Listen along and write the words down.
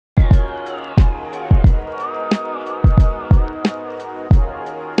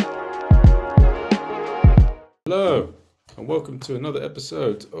and welcome to another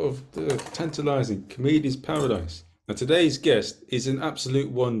episode of the tantalizing Comedian's Paradise. Now, today's guest is an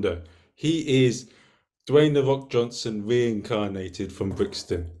absolute wonder. He is Dwayne The Rock Johnson reincarnated from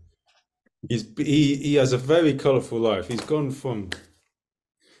Brixton. He has a very colourful life. He's gone from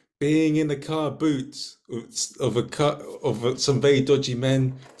being in the car boots of some very dodgy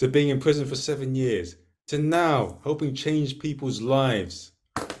men to being in prison for 7 years to now helping change people's lives.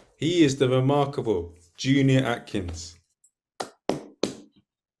 He is the remarkable Junior Atkins.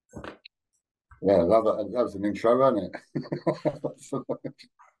 Yeah, that was an intro, wasn't it?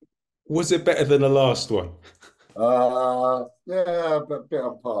 Was it better than the last one? Yeah, but bit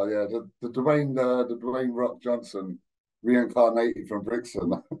on par. Yeah, the Dwayne Rock Johnson reincarnated from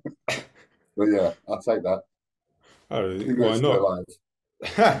Brixton. But yeah, I'll take that. Oh, Too good why to stay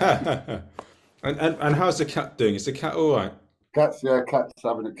not? alive. And how's the cat doing? Is the cat all right? Cat's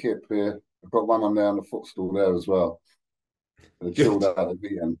having a kip here. I've got one on there on the footstool there as well. They're chilled Good. out,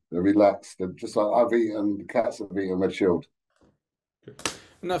 they've eaten, they're relaxed. They're just like I've eaten, the cats have eaten, they're chilled.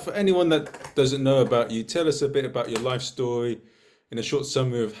 Now, for anyone that doesn't know about you, tell us a bit about your life story in a short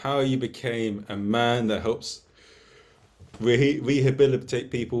summary of how you became a man that helps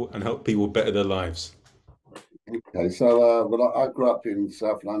rehabilitate people and help people better their lives. Okay, so I grew up in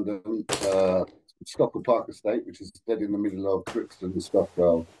South London, Stockwell Park Estate, which is dead in the middle of Brixton and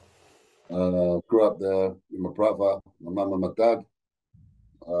Stockwell. Grew up there with my brother, my mum and my dad.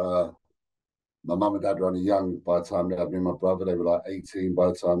 Uh, my mum and dad were only young by the time they had me and my brother. They were like 18 by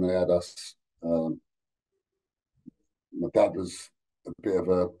the time they had us. My dad was a bit of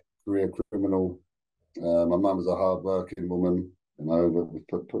a career criminal. My mum was a hard-working woman, that was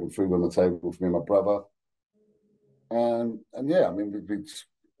putting food on the table for me and my brother. And yeah, I mean,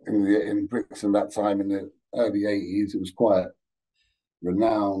 in Brixton that time in the early 80s, it was quite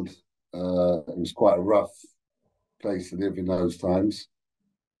renowned. It was quite a rough place to live in those times.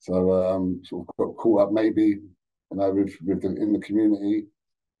 So sort of got caught up maybe, in the community,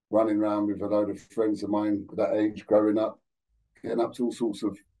 running around with a load of friends of mine at that age, growing up, getting up to all sorts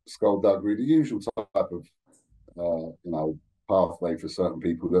of skullduggery, the usual type of pathway for certain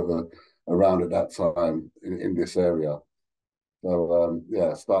people that were around at that time in this area. So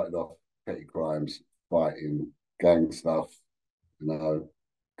yeah, started off petty crimes, fighting, gang stuff,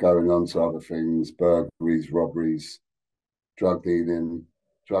 going on to other things, burglaries, robberies, drug dealing,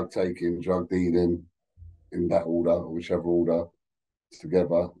 drug taking, drug dealing, in that order, or whichever order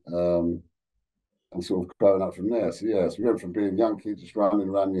together, and sort of growing up from there. So yeah, so we went from being young kids just running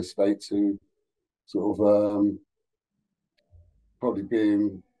around the estate to sort of probably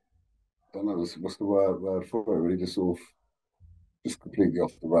being, I don't know, what's the word for it, really, just sort of just completely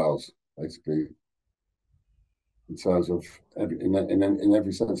off the rails, basically, in terms of in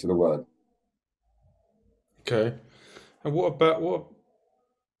every sense of the word. Okay. And what about what?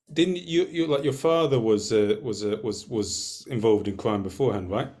 Didn't you like your father was involved in crime beforehand,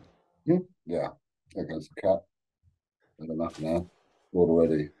 right? Yeah, there goes the cat. Had enough now. Bored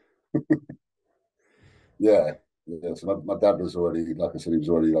already. Yeah, yeah. So my dad was already, like I said, he was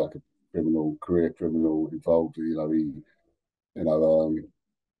already like a career criminal involved. You know, um,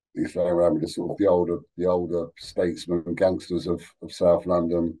 he's running around with the older statesmen and gangsters of South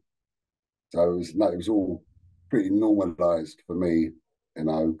London. So it was all pretty normalised for me.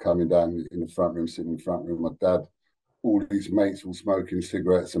 Coming down in the front room, sitting in the front room with my dad, all these mates all smoking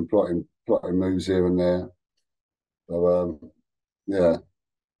cigarettes and plotting moves here and there. So yeah.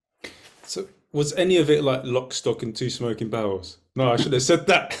 So was any of it like lock, stock, and two smoking barrels? No, I should have said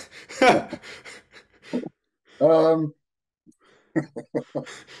that. Um,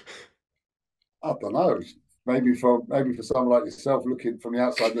 I don't know. Maybe for someone like yourself looking from the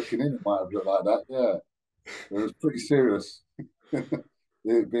outside looking in, it might have looked like that. Yeah, it was pretty serious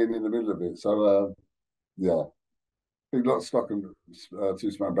being in the middle of it. So yeah, big lot of stock and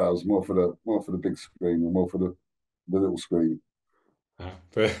two smoke barrels more for the big screen and more for the little screen. Ah,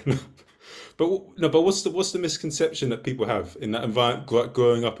 fair enough. But no, but what's the misconception that people have in that environment,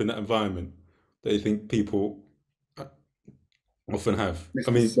 growing up in that environment, that you think people uh, often have?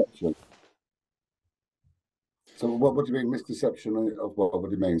 I mean, Misconception. So what do you mean misconception of what?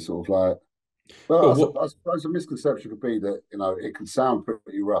 What do you mean? Sort of like, well, well, what? I suppose a misconception could be that it can sound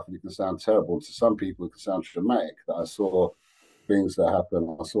pretty rough and it can sound terrible to some people. It can sound traumatic. That I saw things that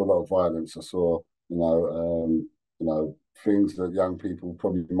happen. I saw a lot of violence. I saw things that young people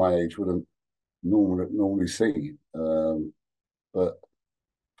probably my age wouldn't normally see. But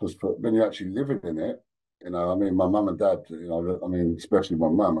when you're actually living in it, I mean, my mum and dad, I mean, especially my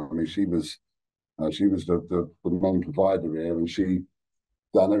mum. I mean, she was the main provider here, and she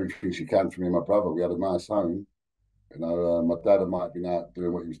done everything she can for me and my brother. We had a nice home, My dad might have been out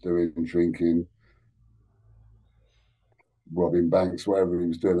doing what he was doing, drinking, robbing banks, whatever he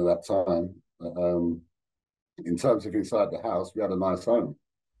was doing at that time. In terms of inside the house, we had a nice home,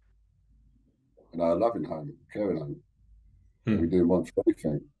 a loving home, caring home. We Hmm. didn't want for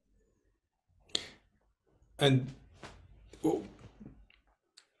anything. And wh-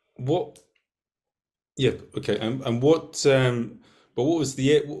 what? Yeah, okay. And what? But what was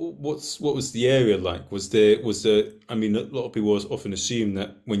the what was the area like? Was there? I mean, a lot of people often assume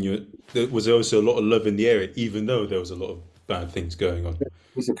that when you there was also a lot of love in the area, even though there was a lot of bad things going on. It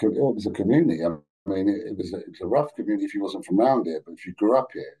was a community. I mean, it was a rough community if you wasn't from around here, but if you grew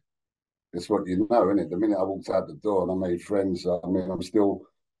up here, it's what you know, isn't it? The minute I walked out the door and I made friends, I mean, I'm still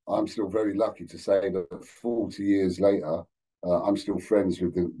very lucky to say that 40 years later, I'm still friends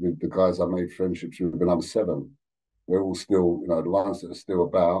with the guys I made friendships with when I was 7. We're all still, the ones that are still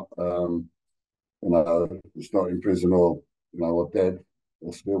about, it's not in prison or dead.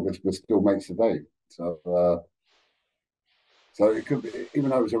 We're still mates today. So it could be, even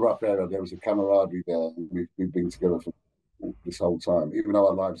though it was a rough area, there was a camaraderie there. And we've been together for this whole time. Even though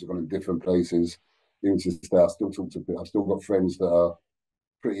our lives have gone in different places, even to this day, I've still got friends that are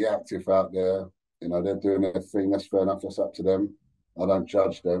pretty active out there. They're doing their thing. That's fair enough. That's up to them. I don't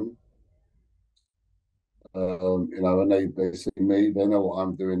judge them. And they see me. They know what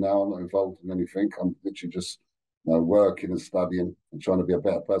I'm doing now. I'm not involved in anything. I'm literally just, working and studying and trying to be a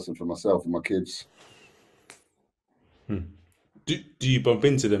better person for myself and my kids. Hmm. Do you bump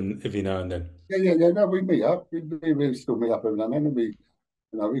into them every now and then? Yeah. No, we meet up. We still meet up every now and then. We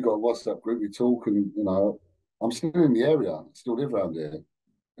got a WhatsApp group. We talk, and I'm still in the area. I still live around here.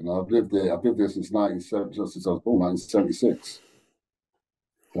 I've lived there. I've lived there since 1970, since I was born, 1976.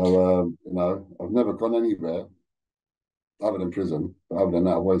 So I've never gone anywhere other than prison. But other than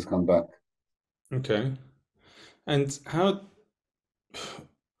that, I've always come back. Okay. And how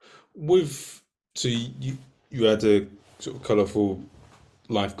with so you had a sort of colourful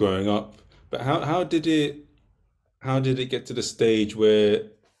life growing up, but how did it get to the stage where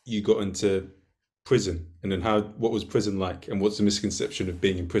you got into prison? And then what was prison like? And what's the misconception of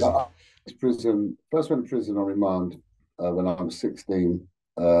being in But prison? I was prison first went to prison on remand when I was 16.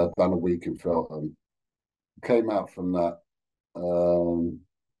 Done a week in Feltham. Came out from that.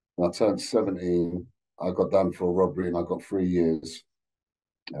 When I turned 17, I got done for a robbery and I got 3 years.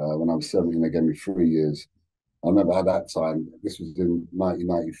 When I was 17, they gave me 3 years. I remember at that time, this was in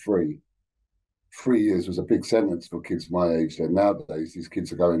 1993. 3 years was a big sentence for kids my age. Then nowadays, these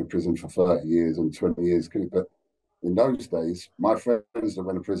kids are going to prison for 30 years and 20 years. But in those days, my friends that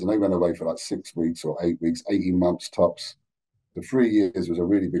went to prison, they went away for like 6 weeks or 8 weeks, 18 months tops. The 3 years was a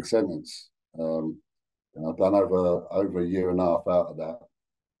really big sentence. And I've done over a year and a half out of that.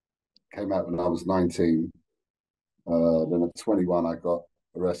 Came out when I was 19. Then at 21, I got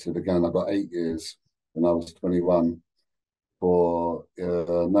arrested again. I got 8 years when I was 21 for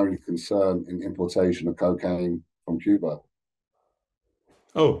knowing concern in importation of cocaine from Cuba.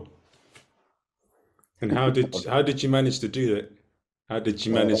 Oh, and how did you manage to do that? How did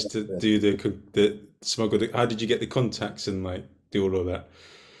you manage to Yeah. do the smuggle? How did you get the contacts and like do all of that?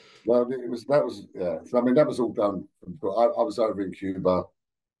 Well, yeah. So, I mean, that was all done. I was over in Cuba,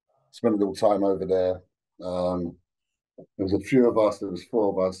 spent a little time over there. There was a few of us. There was 4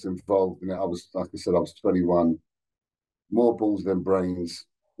 of us involved in it. Like I said, I was 21. More balls than brains.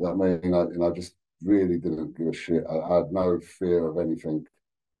 You know what I mean? I just really didn't give a shit. I had no fear of anything.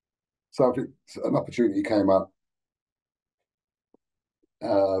 So an opportunity came up,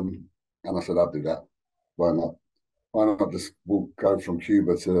 and I said, I'll do that. Why not? Why not just go from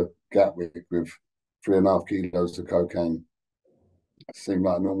Cuba to Gatwick with 3.5 kilos of cocaine? It seemed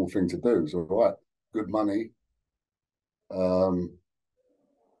like a normal thing to do. It was all right. Good money. Um,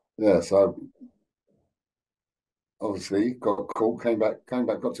 yeah, so obviously got caught, came back,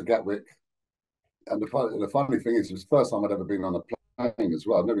 got to Gatwick. And the funny thing is, it was the first time I'd ever been on a plane as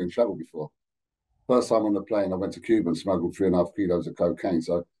well. I've never been traveled before. First time on the plane, I went to Cuba and smuggled 3.5 kilos of cocaine.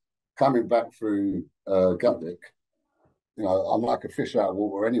 So coming back through Gatwick, I'm like a fish out of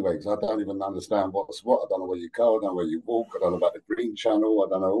water anyway, because I don't even understand what's what. I don't know where you go. I don't know where you walk. I don't know about the Green Channel. I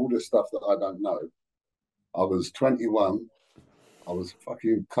don't know all this stuff that I don't know. I was 21. I was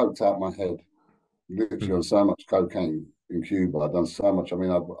fucking coked out my head, literally on Hmm. so much cocaine in Cuba. I'd done so much. I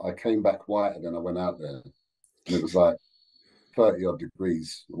mean, I came back whiter than I went out there. And it was like 30 odd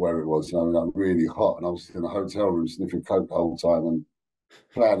degrees where it was. I mean, I'm really hot. And I was in a hotel room sniffing coke the whole time and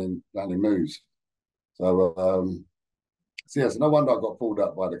planning moves. So yes, no wonder I got pulled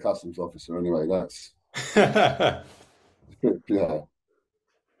up by the customs officer. Anyway, that's yeah.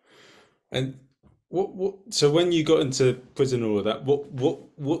 And So when you got into prison and all of that,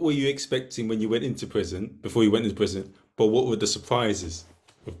 what were you expecting when you went into prison, before you went into prison? But what were the surprises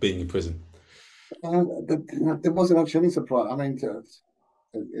of being in prison? There wasn't actually any surprise. I mean,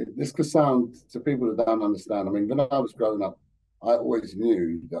 this could sound to people that don't understand. I mean, when I was growing up, I always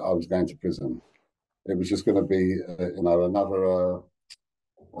knew that I was going to prison. It was just going to be, another.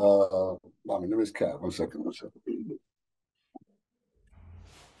 I mean, there is cat. One second, one second.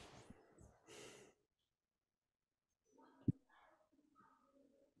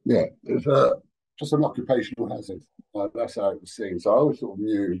 Yeah, it's just an occupational hazard. That's how it was seen. So I always sort of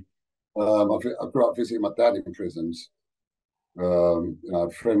knew. I grew up visiting my dad in prisons. I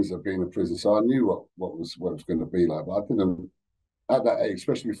had friends that had been in prison, so I knew what it was going to be like. But I didn't at that age,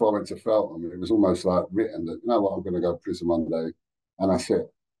 especially before I went to Feltham, it was almost like written that, you know what, I'm going to go to prison one day, and that's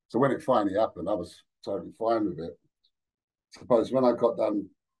it. So when it finally happened, I was totally fine with it. Suppose when I got done,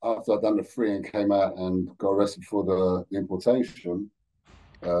 after I'd done the free and came out and got arrested for the importation,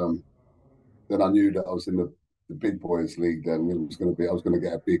 um, then I knew that I was in the big boys league. Then it was going to be, I was going to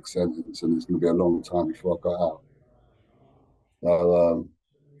get a big sentence, and it's going to be a long time before I got out. So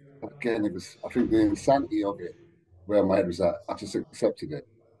again, it was, I think, the insanity of it, where my head was at. I just accepted it,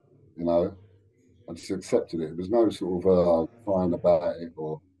 you know. I just accepted it. There was no sort of crying about it,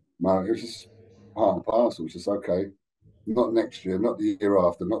 or no, it was just part and parcel. It's just okay. Not next year, not the year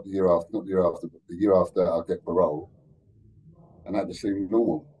after, not the year after, not the year after, but the year after I'll get parole, and that just seemed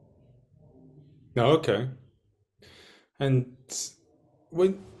normal. No, okay. And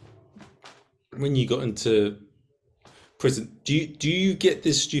when when you got into prison, do you get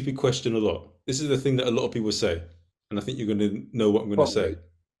this stupid question a lot? This is the thing that a lot of people say, and I think you're going to know what I'm going to say.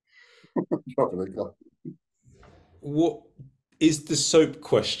 Probably, probably. What is the soap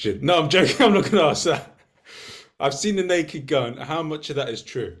question? No, I'm joking. I'm not going to ask that. I've seen the Naked Gun. How much of that is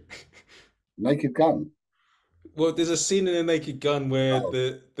true? Naked Gun. Well, there's a scene in the Naked Gun where Oh,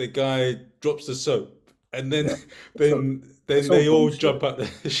 the guy drops the soap, and then yeah. So then it's all they all bullshit. jump out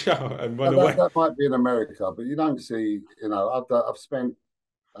the shower and run Now, away. that might be in America, but you don't see. I've spent.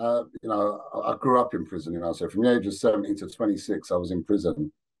 I grew up in prison. So from the age of 17 to 26, I was in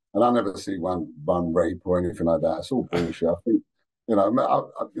prison, and I never see one rape or anything like that. It's all bullshit. I think,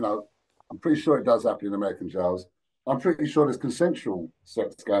 I'm pretty sure it does happen in American jails. I'm pretty sure there's consensual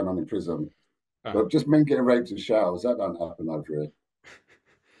sex going on in prison, Ah, but just men getting raped in showers, that don't happen over here.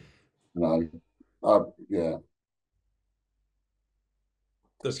 You know, yeah,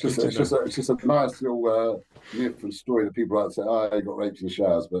 that's good to know. it's just a nice little myth and story that people like to say, oh, I got raped in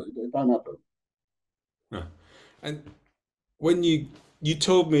showers, but it don't happen. Ah. And when you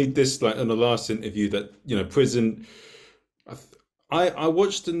told me this like on the last interview that prison. I th- I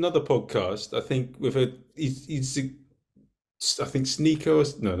watched another podcast. I think with I think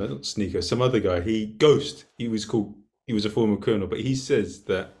Sneeko, no, not Sneeko, some other guy. He was a former criminal, but he says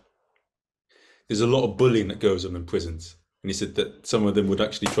that there's a lot of bullying that goes on in prisons. And he said that some of them would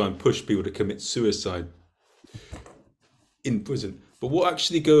actually try and push people to commit suicide in prison. But what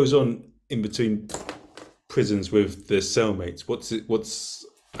actually goes on in between prisons with the cellmates? What's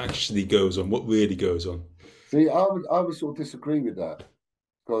actually goes on? What really goes on? See, I would sort of disagree with that.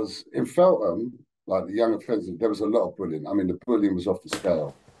 Because in Feltham, like the young offenders, there was a lot of bullying. I mean, the bullying was off the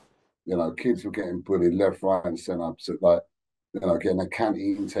scale. Kids were getting bullied left, right, and centre. So, like, getting their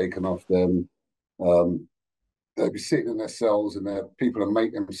canteen taken off them. Um, they'd be sitting in their cells, and their people would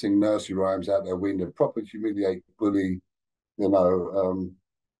make them sing nursery rhymes out their window, proper humiliate, bully. You know,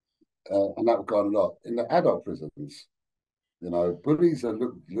 and that would go on a lot in the adult prisons. Bullies are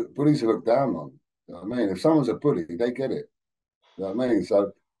looked down on. You know what I mean? If someone's a bully, they get it. You know what I mean?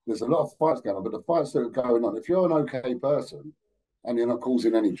 So there's a lot of fights going on, but the fights that are going on, if you're an okay person and you're not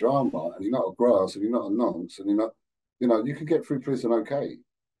causing any drama and you're not a grass and you're not a nonce and you're not, you can get through prison okay.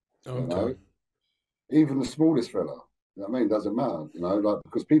 You Okay. know, even the smallest fella, you know what I mean? Doesn't matter, like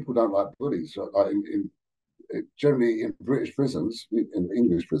because people don't like bullies. Like generally in British prisons, in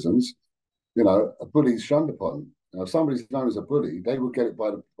English prisons, a bully's shunned upon. If somebody's known as a bully, they will get it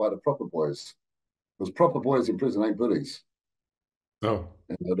by the proper boys. Because proper boys in prison ain't bullies. Oh,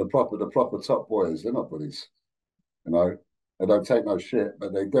 The proper top boys, they're not bullies. You know, they don't take no shit,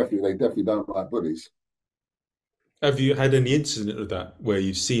 but they definitely don't like bullies. have you had any incident of that where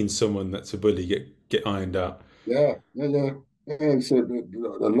you've seen someone that's a bully get ironed out? Yeah, yeah, yeah, yeah. It's a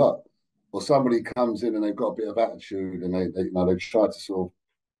lot. Or somebody comes in and they've got a bit of attitude, and they try to sort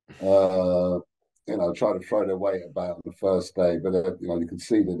of try to throw their weight about on the first day, but you can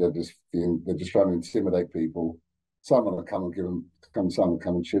see that they're just trying to intimidate people. Someone will someone will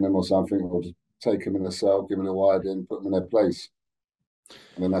come and chin them or something, or just take them in a cell, give them a wide in, put them in their place,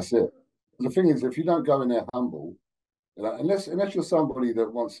 and then that's it. the thing is, if you don't go in there humble, you know, unless you're somebody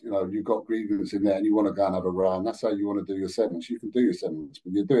that wants, you know, you've got grievance in there and you want to go and have a round, that's how you want to do your sentence. You can do your sentence,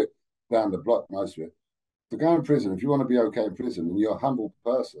 but you do it down the block most of it. To go in prison, if you want to be okay in prison and you're a humble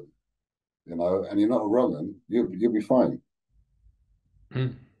person, you know, and you're not a wrong one, you'll be fine.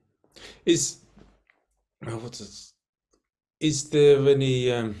 Mm. Is what's this? Is there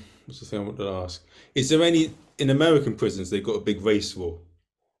any what's the thing I wanted to ask? Is there any in American prisons they've got a big race war?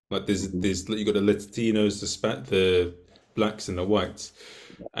 Like Mhm. there's you got the Latinos, the blacks and the whites.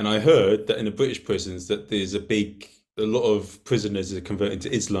 And I heard that in the British prisons that a lot of prisoners are converting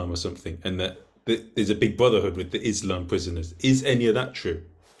to Islam or something, and that there's a big brotherhood with the Islam prisoners. Is any of that true?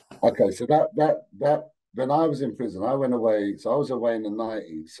 Okay, so that when I was in prison, I went away. So I was away in the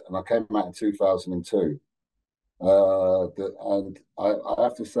 90s, and I came out in 2002. And I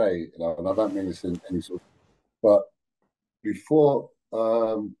have to say, you know, and I don't mean this in any sort of, but before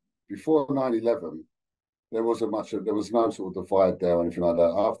before 9/11, there was no sort of divide there or anything like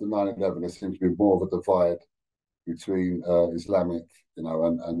that. After 9/11, there seems to be more of a divide between Islamic, you know,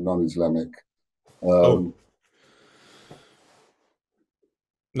 and non-Islamic. Oh, Um,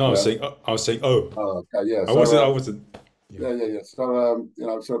 no, yeah. I was saying, oh, Okay. Yeah. I wasn't. Yeah. Yeah. So, you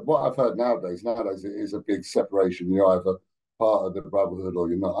know, so what I've heard nowadays it is a big separation. You're either part of the brotherhood or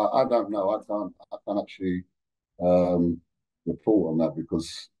you're not. I don't know. I can't actually um, report on that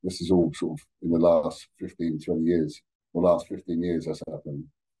because this is all sort of in the last 15, 20 years, the last 15 years that's happened.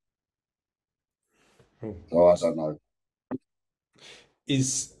 Oh. So I don't know.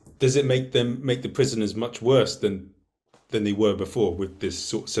 Does it make the prisoners much worse than they were before with this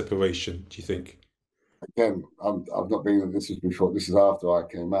sort of separation? Do you think? Again, I've not been. This is before. This is after I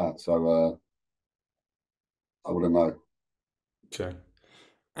came out, so I wouldn't know. Okay.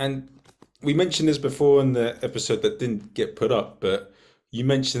 And we mentioned this before in the episode that didn't get put up, but you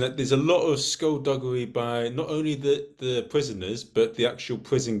mentioned that there's a lot of skullduggery by not only the prisoners, but the actual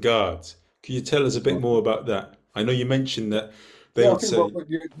prison guards. Can you tell us a bit more about that? I know you mentioned that they Yeah, I would think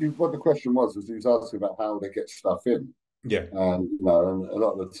say, what the question was he was asking about how they get stuff in, yeah, and you know, and a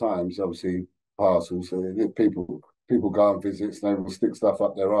lot of the times, obviously, parcels. People go on visits, and they will stick stuff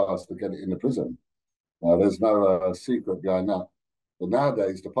up their arse to get it in the prison. There's no secret behind that. But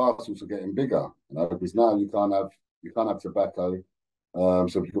nowadays, the parcels are getting bigger, you know, because now you can't have tobacco.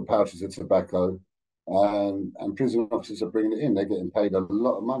 So people pouches of tobacco, and prison officers are bringing it in. They're getting paid a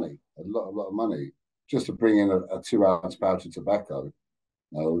lot of money, a lot of money, just to bring in a 2 ounce pouch of tobacco.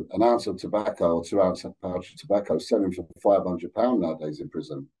 An ounce of tobacco or 2 ounce pouch of tobacco selling for £500 nowadays in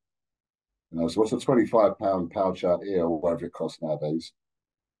prison. You know, so what's a £25 pouch out here or whatever it costs nowadays?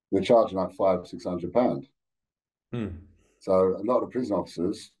 They're charging like £600. hmm, So a lot of prison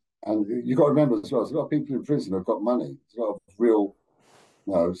officers, and you've got to remember as well, there's a lot of people in prison have got money. There's a lot of real,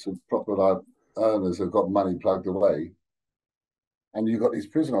 you know, some proper like earners have got money plugged away. And you've got these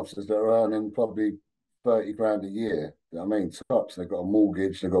prison officers that are earning probably 30 grand a year. You know what I mean? Tops, they've got a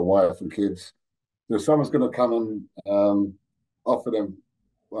mortgage, they've got a wife and kids. So if someone's going to come and offer them,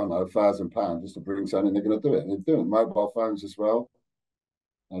 I don't know, £1,000 just to bring something, they're going to do it. And they're doing mobile phones as well.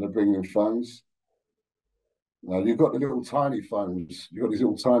 And they're bringing in phones. You've got the little tiny phones. You've got these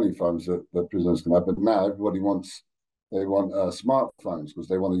little tiny phones that prisoners can have. But now everybody they want smartphones because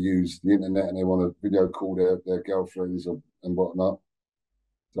they want to use the internet and they want to video call their girlfriends and whatnot.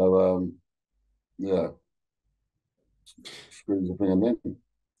 So, yeah, screws are bringing them in.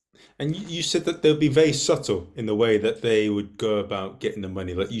 and you said that they'll be very subtle in the way that they would go about getting the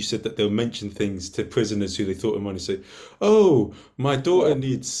money. Like you said that they'll mention things to prisoners who they thought of money. Say, "Oh, my daughter Yeah,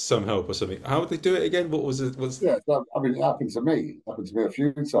 needs some help or something." How would they do it again? What was it? Was yeah. So, I mean, it happened to me. It happened to me a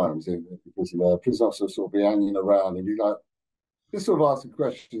few times because prison officers sort of be hanging around and be like, just sort of asking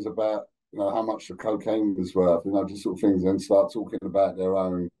questions about, you know, how much the cocaine was worth, you know, just sort of things, and start talking about their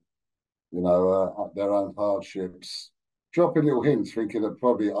own hardships, dropping little hints, thinking that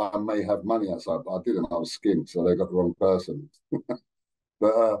probably I may have money outside, but I didn't. I was skint, so they got the wrong person.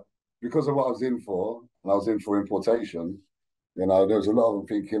 But because of what I was in for, and I was in for importation, you know, there was a lot of them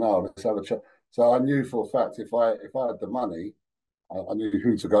thinking, "Oh, let's have a chat." So I knew for a fact if I had the money, I knew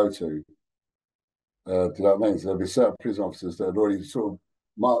who to go to. Do you know what I mean? So there'd be certain prison officers that had already sort of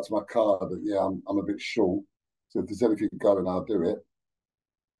marked my card that yeah, I'm a bit short. So if there's anything going, I'll do it.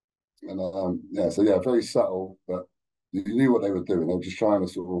 And yeah, so yeah, very subtle, but you knew what they were doing. They were just trying to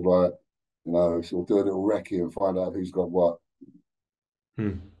sort of like, you know, sort of do a little recce and find out who's got what.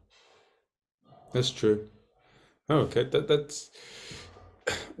 hmm, that's true. Oh, okay, that's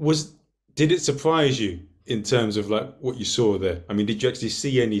was. Did it surprise you in terms of like what you saw there? I mean, did you actually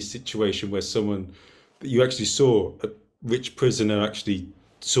see any situation where someone that you actually saw a rich prisoner actually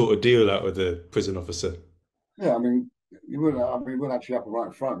sort of deal out with the prison officer. Yeah, I mean, you wouldn't. I mean, we wouldn't actually happen right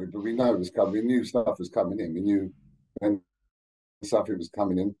in front of me, but we know it was coming. We knew stuff was coming in. We knew when stuff it was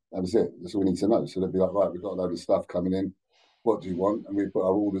coming in. That was it. That's all we need to know. So they'd be like, right, we've got a load of stuff coming in. What do you want? And we put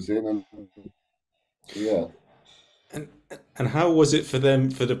our orders in, and yeah, And and how was it for them,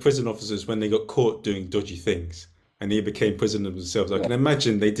 for the prison officers, when they got caught doing dodgy things and they became prisoners themselves? I yeah. can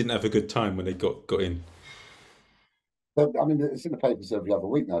imagine they didn't have a good time when they got in. But, I mean, it's in the papers every other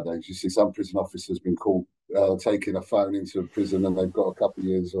week nowadays. You see some prison officers been caught taking a phone into a prison, and they've got a couple of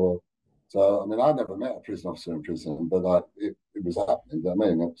years. Or so. I mean, I never met a prison officer in prison, but like it was happening. You know what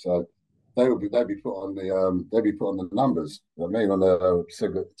I mean? So they'd be put on the they'd be put on the numbers. You know what I mean, on the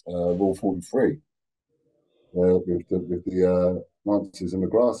cigarette rule 43 with the monsters and the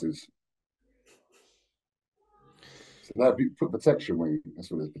grasses. So they'd be put protection wing. That's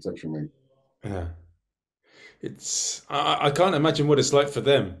what it is, protection wing. Yeah. I can't imagine what it's like for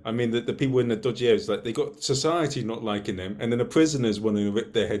them. I mean, the people in the dodgy areas, like they got society not liking them, and then the prisoners wanting to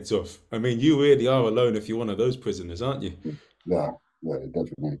rip their heads off. I mean, you really are alone if you're one of those prisoners, aren't you? Yeah, yeah,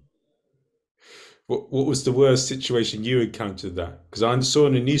 definitely. What was the worst situation you encountered that? Because I saw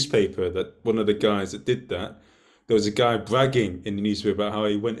in the newspaper that one of the guys that did that, there was a guy bragging in the newspaper about how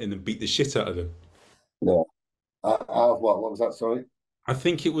he went in and beat the shit out of them. Yeah. What? What was that? Sorry. I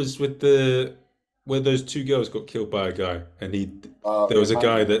think it was with the where those two girls got killed by a guy, and there In was a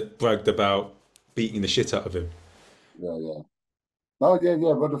guy Hungary. that bragged about beating the shit out of him. Yeah, yeah. Oh, yeah,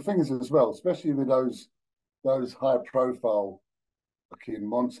 yeah. But the thing is as well, especially with those high profile fucking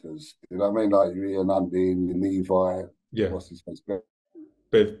monsters. You know what I mean? Like your Ian Huntley and your Levi, Yeah, what's his face,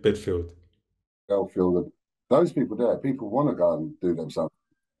 Bedfield. Belfield, and those people there. People want to go and do them something.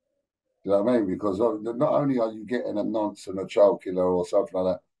 You know what I mean? Because not only are you getting a nonce and a child killer or something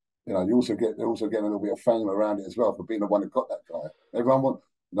like that, you know, they're also getting a little bit of fame around it as well for being the one that got that guy. Everyone want,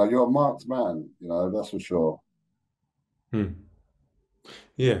 you're a marked man. You know, that's for sure. Hmm.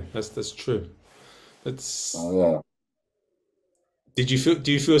 Yeah, that's true. That's. Yeah. Do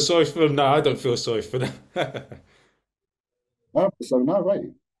you feel sorry for them? No, I don't feel sorry for them. No, so no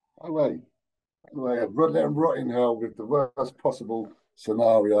way. No way. No way. Let them rot in hell with the worst possible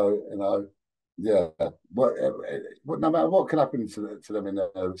scenario, you know. Yeah. No matter what can happen to them in there,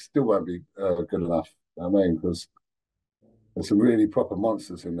 it still won't be good enough. I mean, because there's some really proper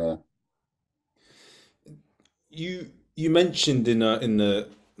monsters in there. You mentioned in the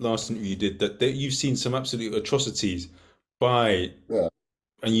last interview you did that you've seen some absolute atrocities by, Yeah.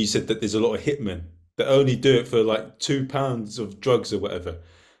 and you said that there's a lot of hitmen that only do it for like £2 of drugs or whatever.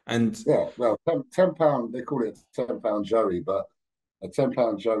 And Yeah. Well, £10, they call it a £10 Joey, but a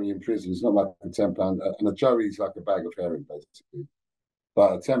 £10 Joey in prison is not like a £10, and a Joey is like a bag of herring, basically.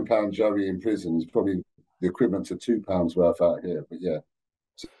 But a £10 Joey in prison is probably the equivalent to £2 worth out here. But yeah,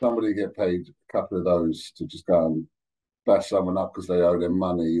 somebody get paid a couple of those to just go and bash someone up because they owe them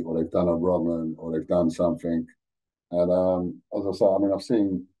money or they've done a wrong or they've done something. And as I say, I mean, I've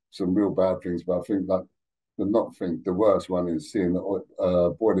seen some real bad things, but I think like the worst one is seeing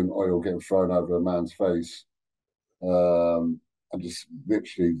the boiling oil getting thrown over a man's face, and just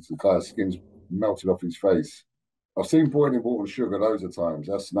literally the guy's skin's melted off his face. I've seen boiling water and sugar loads of times.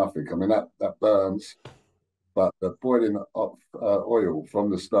 That's nothing. I mean, that burns, but the boiling of oil from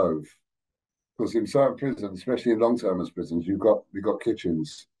the stove, because in certain prisons, especially in long-term prisons, you've got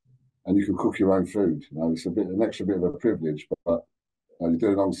kitchens and you can cook your own food. You know, it's an extra bit of a privilege, but you do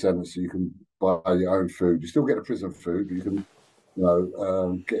a long sentence, so you can buy your own food. You still get the prison food, but you can,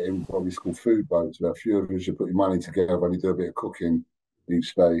 get in what we call food boats. Where a few of us, you put your money together and you do a bit of cooking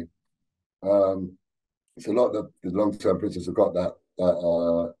each day. Um, it's a lot of the long-term prisons have got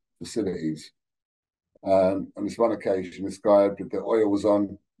that facilities. On this one occasion, this guy, the oil was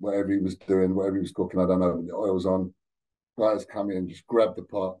on, whatever he was doing, whatever he was cooking, I don't know, but the oil was on. Guys come in, just grabbed the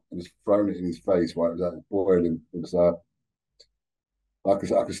pot and just thrown it in his face while it was boiling. It was I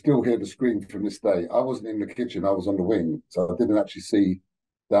could still hear the scream from this day. I wasn't in the kitchen, I was on the wing, so I didn't actually see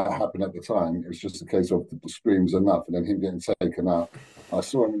that happen at the time. It was just a case of the screams enough and then him getting taken out. I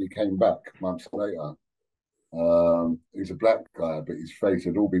saw him when he came back months later. He was a black guy, but his face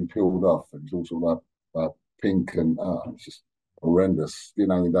had all been peeled off. It was all sort of pink and it's just horrendous.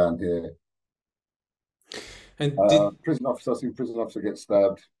 Skin hanging down here. and did Prison officer, I've seen prison officer get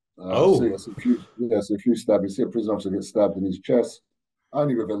stabbed. oh I see a few stabbings. I see a prison officer get stabbed in his chest,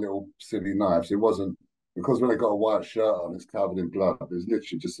 only with a little silly knife. So it wasn't because when they got a white shirt on, it's covered in blood. It was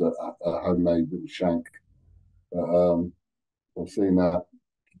literally just a homemade little shank. But I've seen that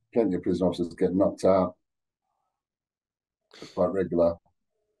plenty of prison officers get knocked out. It's quite regular.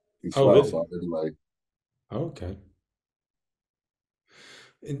 In oh swell really? side anyway. Okay.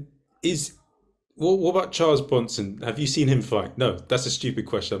 And is what about Charles Bronson? Have you seen him fight? No, that's a stupid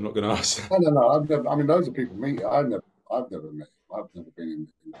question. I'm not going to ask. No, no, no. I've never. I mean, loads of people meet. I've never met him. I've never been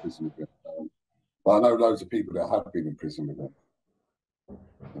in prison with him. But I know loads of people that have been in prison with him.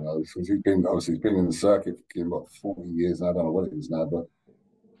 You know, because he's been obviously he's been in the circuit for about 40 years. I don't know what it is now, but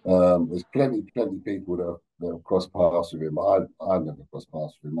there's plenty of people that have crossed paths with him. But I've never crossed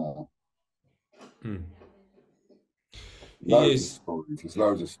paths with him. No. Hmm. He Loads of is. stories. There's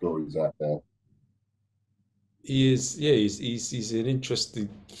loads of stories out there. He is. Yeah, he's an interesting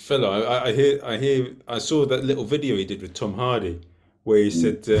fellow. I saw that little video he did with Tom Hardy, where he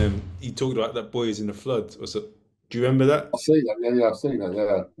Mm. said he talked about that boys in the flood. Or so, do you remember that? I've seen that. Yeah, yeah, I've seen that.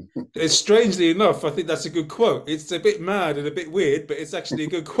 Yeah. It's strangely enough, I think that's a good quote. It's a bit mad and a bit weird, but it's actually a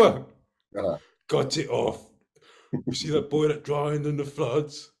good quote. Yeah. Got it off. You see that boy that drowned in the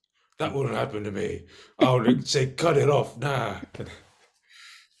floods? That wouldn't happen to me. I would say, cut it off, nah.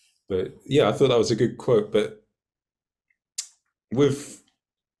 But yeah, I thought that was a good quote. But with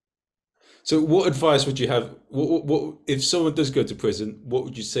so, what advice would you have? What if someone does go to prison? What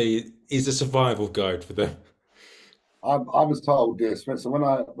would you say is a survival guide for them? I was told this. So when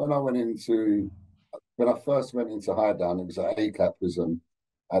I first went into Highdown, it was at ACAT prison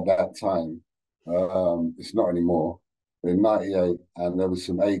at that time. It's not anymore. In '98, and there was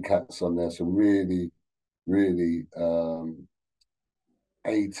some ACATs on there, some really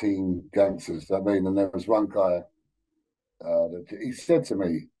 18 gangsters. I mean, and there was one guy that he said to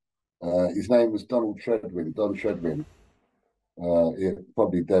me, his name was Don Treadwin. He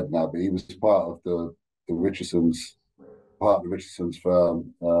probably dead now, but he was part of the Richardsons, part of the Richardsons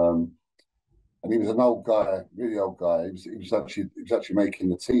firm. And he was an old guy, really old guy. He was actually making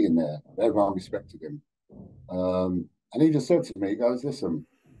the tea in there. Everyone respected him. And he just said to me, he goes, listen,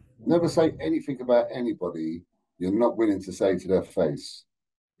 never say anything about anybody you're not willing to say to their face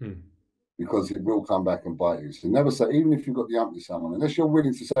Hmm. because it will come back and bite you. So never say, even if you've got the ump with someone, unless you're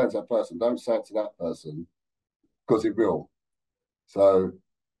willing to say it to that person, don't say it to that person because it will. So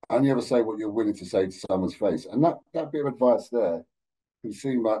only ever say what you're willing to say to someone's face. And that bit of advice there can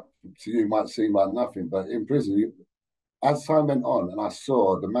seem like to you might seem like nothing, but in prison, as time went on, and I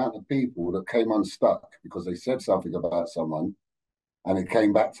saw the amount of people that came unstuck because they said something about someone, and it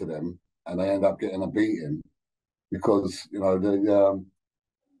came back to them, and they end up getting a beating because what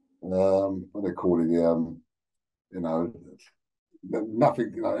they call it, you know,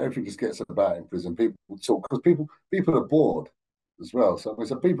 nothing, everything just gets about in prison. People talk because people are bored as well. So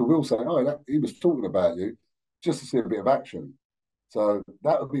people will say, "Oh, he was talking about you," just to see a bit of action. So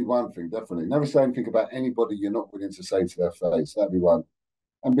that would be one thing, definitely. Never say anything about anybody you're not willing to say to their face. That'd be one.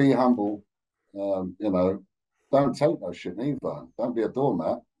 And be humble. You know, don't take no shit either. Don't be a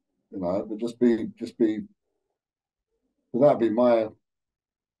doormat. You know, but just be. That'd be my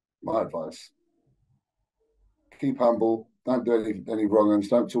advice. Keep humble. Don't do any wrong ones.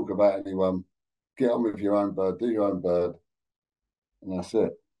 Don't talk about anyone. Get on with your own bird. Do your own bird, and that's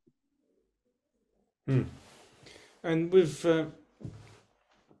it. Hmm. And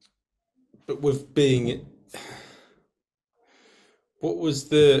but with being, what was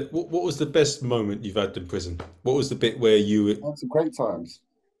the best moment you've had in prison? What was the bit where you? Lots of great times.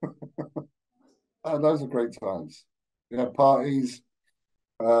 Oh, those are great times. Yeah, parties.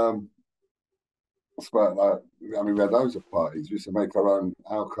 Um, it's about like I mean, we had loads of parties. We used to make our own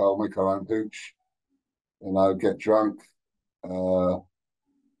alcohol, make our own hooch. Get drunk. Uh,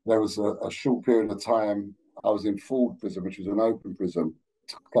 there was a short period of time I was in Ford prison, which was an open prison,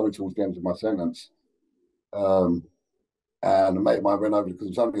 coming towards the end of my sentence. Um, and a mate of mine went over because it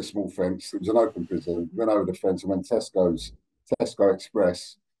was only a small fence. It was an open prison. Went over the fence and went Tesco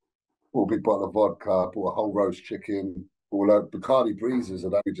Express, bought a big bottle of vodka, bought a whole roast chicken, all Bacardi breezes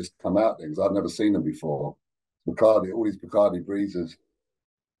had only just come out things. I'd never seen them before. Bacardi, all these Bacardi breezes.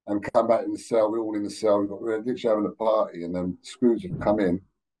 And come back in the cell, we're all in the cell, we're literally having a party, and then screws have come in,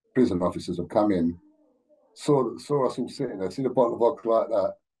 prison officers have come in, saw us all sitting there, see the bottle of vodka like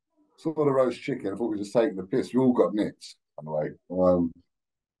that, saw the roast chicken, I thought we were just taking the piss. We all got nicked, by the way.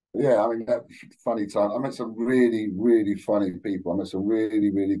 Yeah, I mean, that was a funny time. I met some really funny people. I met some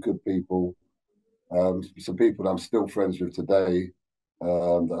really good people. Some people that I'm still friends with today,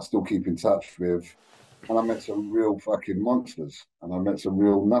 that I still keep in touch with. And I met some real fucking monsters, and I met some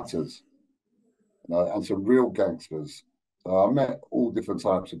real nutters, and some real gangsters. So I met all different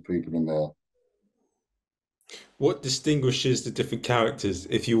types of people in there. What distinguishes the different characters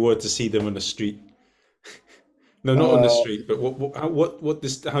if you were to see them on the street? No, not on the Uh, street,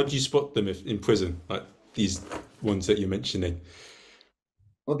 but how do you spot them if in prison? Like these ones that you're mentioning.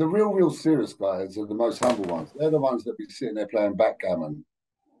 but the real serious guys are the most humble ones. They're the ones that be sitting there playing backgammon.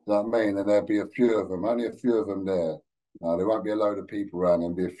 You know what I mean? And there'll be a few of them, only a few of them there. There won't be a load of people around.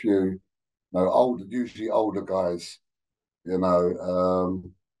 There'll be a few, older, usually older guys. You know,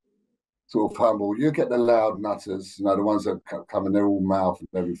 sort of humble. You get the loud nutters, the ones that come and they're all mouth and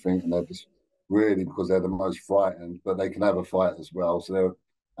everything, and they're just really because they're the most frightened, but they can have a fight as well. So they're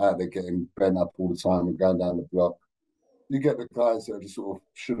out there getting bent up all the time and going down the block. You get the guys that just sort of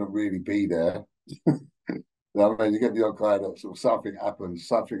shouldn't really be there. I mean, you get the odd guy that sort of something happens,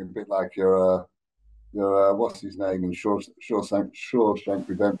 something a bit like your what's his name in Shawshank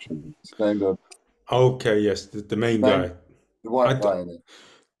Redemption. His name, Okay, yes, the his main name, guy. the I white d guy in it.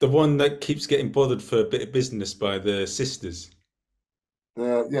 The one that keeps getting bothered for a bit of business by the sisters.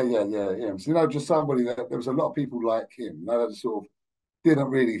 Yeah, him. So, just somebody that there was a lot of people like him, that sort of didn't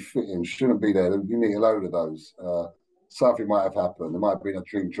really fit in, shouldn't be there. You need a load of those. Something might have happened. There might have been a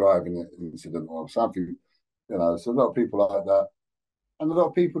drink driving incident or something, So a lot of people like that. And a lot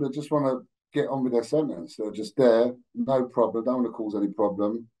of people that just want to get on with their sentence. They're just there, no problem, don't want to cause any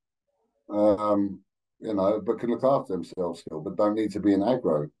problem, um, but can look after themselves still, but don't need to be in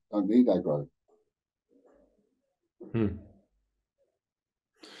aggro, don't need aggro. Hmm.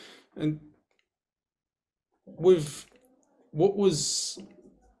 And with what was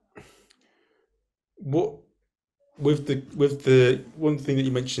what with the one thing that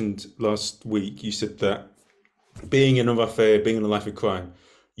you mentioned last week, you said that being in a rough area, being in a life of crime,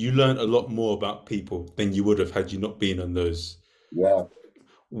 you learned a lot more about people than you would have had you not been on those. Yeah,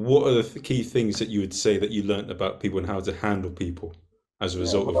 What are the key things that you would say that you learned about people and how to handle people as a yeah.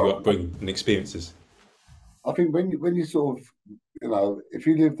 result of your Well, upbringing and experiences? I think when you sort of, if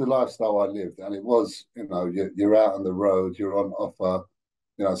you live the lifestyle I lived, and it was, you're out on the road, you're on offer,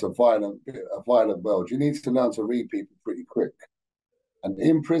 it's a violent world. You need to learn to read people pretty quick. And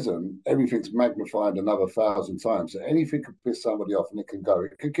in prison, everything's magnified another 1,000 times. So anything could piss somebody off and it can go.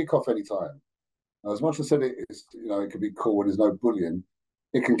 It can kick off any time. Now, as much as I said it is, it can be cool and there's no bullying,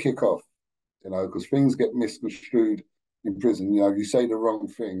 it can kick off, because things get misconstrued in prison. You say the wrong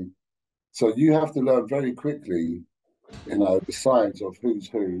thing. So you have to learn very quickly, the signs of who's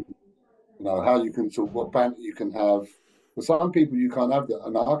who, how you can talk, what banter you can have. For some people, you can't have that.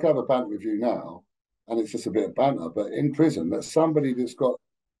 And I can have a banter with you now, and it's just a bit of banter. But in prison, that's somebody that's got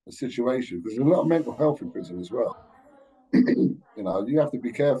a situation, because there's a lot of mental health in prison as well. You have to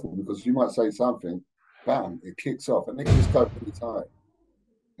be careful because you might say something, bam, it kicks off, and it can just go any time.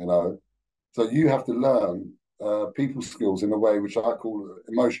 You know, so you have to learn people skills in a way which I call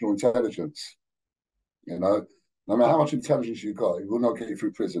emotional intelligence. No matter how much intelligence you've got, it will not get you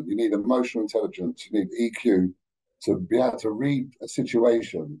through prison. You need emotional intelligence, you need EQ to be able to read a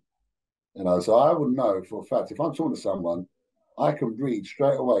situation. So I would know for a fact if I'm talking to someone, I can read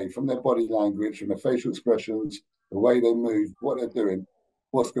straight away from their body language, from their facial expressions, the way they move, what they're doing,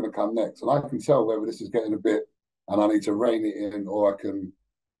 what's going to come next. And I can tell whether this is getting a bit and I need to rein it in or I can,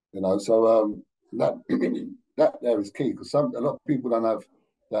 that that there is key because a lot of people don't have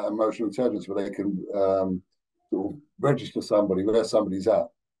that emotional intelligence where they can sort of register somebody where somebody's at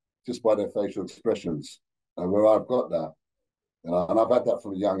just by their facial expressions. Where I've got that, and I've had that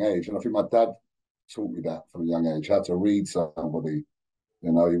from a young age, and I think my dad taught me that from a young age how to read somebody. He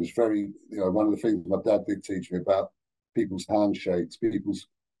was very, one of the things my dad did teach me about people's handshakes, people's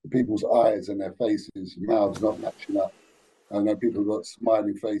eyes and their faces, mouths not matching up. And then people got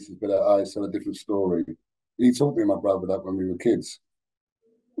smiling faces, but their eyes tell a different story. He taught me and my brother that when we were kids,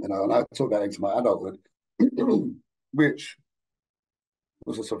 and I took that into my adulthood, which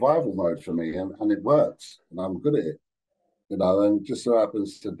was a survival mode for me, and it works, and I'm good at it. And just so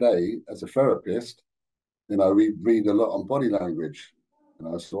happens today, as a therapist, we read a lot on body language,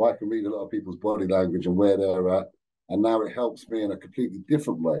 so I can read a lot of people's body language and where they're at, and now it helps me in a completely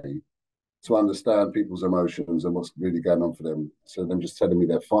different way to understand people's emotions and what's really going on for them. So them just telling me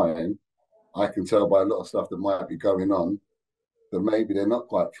they're fine, I can tell by a lot of stuff that might be going on that maybe they're not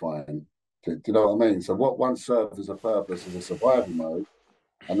quite fine. Do you know what I mean? So what once served as a purpose as a survival mode,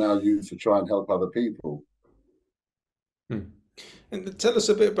 are now used to try and help other people. Hmm. And tell us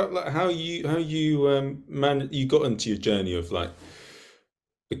a bit about like how you got into your journey of like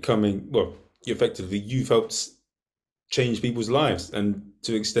becoming well, you've helped change people's lives, and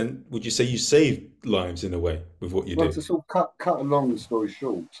to an extent, would you say you saved lives in a way with what you Well, do? to sort of cut a long story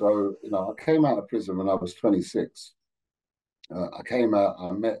short, so I came out of prison when I was 26. I came out.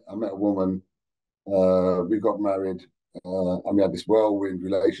 I met a woman. We got married, and we had this whirlwind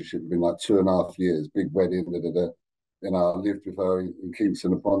relationship within like 2.5 years. Big wedding. Da, da, da. I lived with her in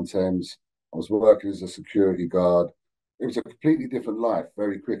Kingston upon Thames. I was working as a security guard. It was a completely different life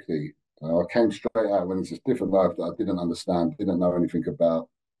very quickly. I came straight out when it's a different life that I didn't understand, didn't know anything about.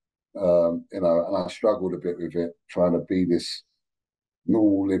 And I struggled a bit with it, trying to be this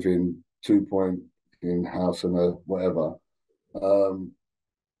normal living 2 point in house and a whatever. Um,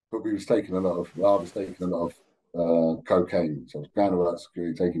 but I was taking a lot of cocaine. So I was going to work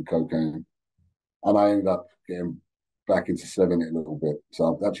security, taking cocaine, and I ended up getting back into selling it a little bit.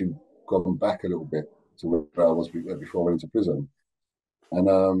 So I've actually gone back a little bit to where I was before I went into prison.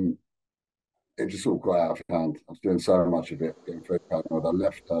 And it just all got out of hand. I was doing so much of it, getting very paranoid. I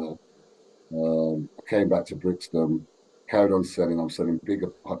left her. I came back to Brixton, carried on selling. I'm selling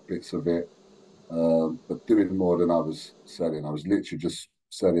bigger bits of it, but doing more than I was selling. I was literally just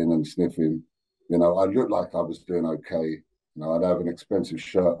selling and sniffing. I looked like I was doing okay. I'd have an expensive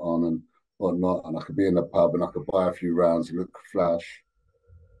shirt on and whatnot, and I could be in the pub and I could buy a few rounds and look flash.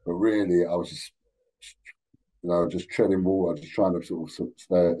 But really, I was just treading water, just trying to sort of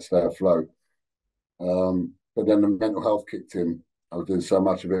stay afloat. But then the mental health kicked in. I was doing so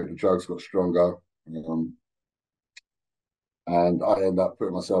much of it, the drugs got stronger, and I ended up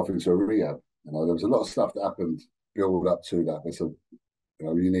putting myself into a rehab. There was a lot of stuff that happened build up to that. But so,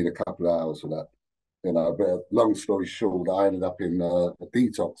 you need a couple of hours for that. But long story short, I ended up in a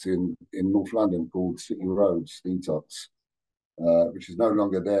detox in North London called City Roads Detox, which is no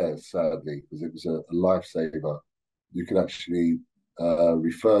longer there, sadly, because it was a lifesaver. You could actually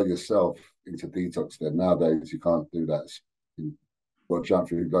refer yourself into detox there. Nowadays, you can't do that. You've got to jump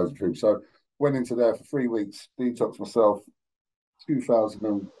through loads of hoops. So went into there for 3 weeks, detox myself,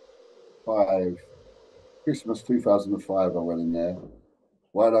 2005, Christmas 2005, I went in there.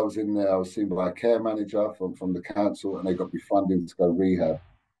 While I was in there, I was seen by a care manager from the council, and they got me funding to go rehab.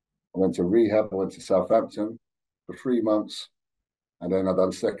 I went to rehab. I went to Southampton for 3 months, and then I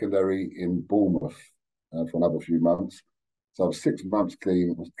done secondary in Bournemouth for another few months. So I was 6 months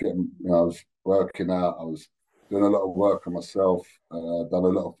clean. I was working out. I was doing a lot of work on myself. Done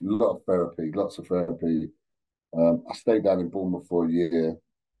a lot of therapy, lots of therapy. I stayed down in Bournemouth for a year.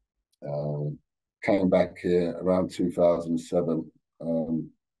 Came back here around 2007.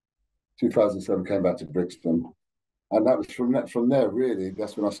 2007 came back to Brixton, and that was from there really.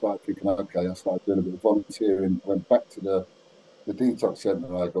 That's when I started thinking, okay, I started doing a bit of volunteering. Went back to the detox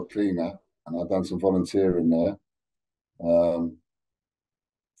centre. I got cleaner, and I've done some volunteering there.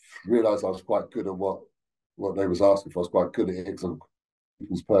 Realised I was quite good at what they was asking for. I was quite good at it because I'm a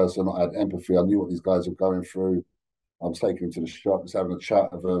people's person. I had empathy. I knew what these guys were going through. I was taking them to the shop, was having a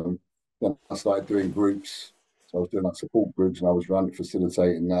chat with them. Then I started doing groups. So I was doing like support groups, and I was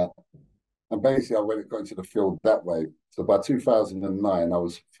facilitating that. And basically, got into the field that way. So by 2009, I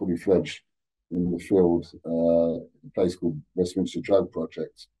was fully fledged in the field, a place called Westminster Drug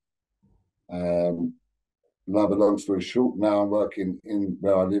Project. Another long story short, now I'm working in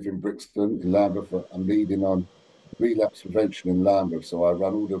where I live in Brixton, in Lambeth. I'm leading on relapse prevention in Lambeth. So I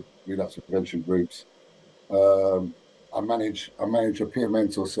run all the relapse prevention groups. I manage a peer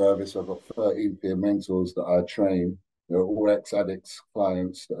mentor service. I've got 13 peer mentors that I train. They're all ex-addicts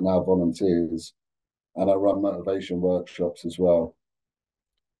clients that are now volunteers. And I run motivation workshops as well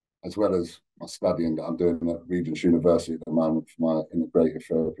as my studying that I'm doing at Regent's University at the moment for my integrative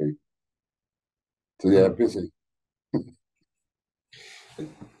therapy. So yeah, busy.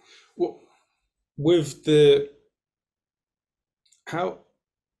 What with the how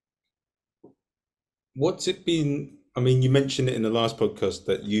what's it been? I mean, you mentioned it in the last podcast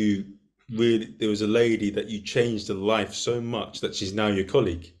that you really there was a lady that you changed her life so much that she's now your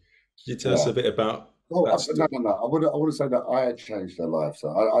colleague. Can you tell us a Yeah. bit about Oh, that no, story? no, no. I wouldn't say that I had changed their life. So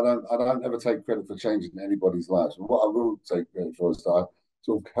I don't ever take credit for changing anybody's life. So what I will take credit for is that I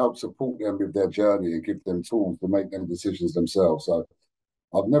sort of help support them with their journey and give them tools to make them decisions themselves. So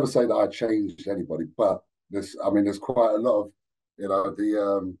I've never say that I changed anybody, but there's quite a lot of,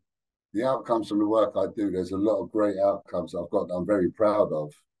 the outcomes from the work I do. There's a lot of great outcomes I've got that I'm very proud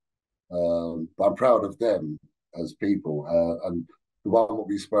of. But I'm proud of them as people. And the one what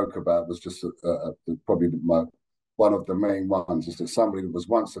we spoke about was just probably one of the main ones is that somebody that was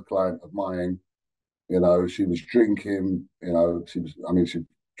once a client of mine, she was drinking, she was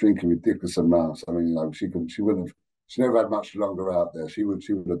drinking ridiculous amounts. She never had much longer out there. She would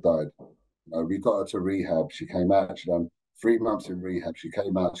have died. We got her to rehab. She came out, she done 3 months in rehab. She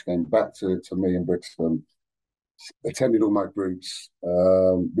came out, she came back to me in Brixton, attended all my groups,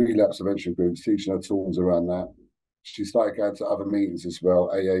 relapse prevention groups, teaching her tools around that. She started going to other meetings as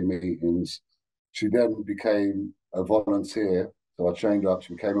well, AA meetings. She then became a volunteer. So I trained her up.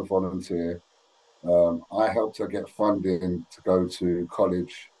 She became a volunteer. I helped her get funding to go to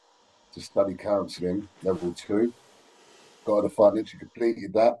college to study counselling, level 2. Got her the funding. She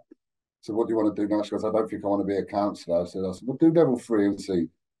completed that. So what do you want to do now? She goes, I don't think I want to be a counsellor. I said, well, do level 3 and see.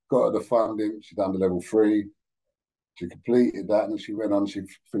 got her the funding. She done the level 3. She completed that, and she went on. She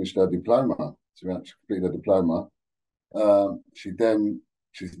finished her diploma. She completed her diploma. She then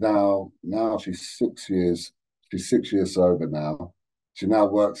she's now she's 6 years. She's 6 years sober now. She now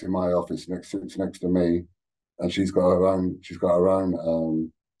works in my office sits next to me, and she's got her own. She's got her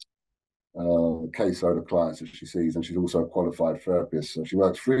own caseload of clients that she sees, and she's also a qualified therapist. So she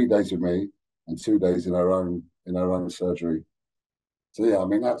works 3 days with me and 2 days in her own surgery. So yeah, I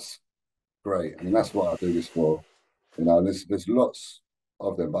mean that's great. I mean that's what I do this for. You know, there's lots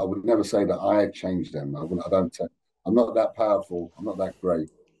of them, but I would never say that I changed them. I wouldn't. I don't. I'm not that powerful. I'm not that great,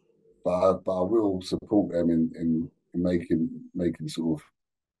 but I will support them in making sort of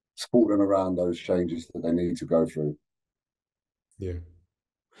support them around those changes that they need to go through. Yeah.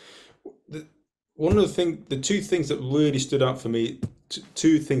 The, one of the two things that really stood out for me,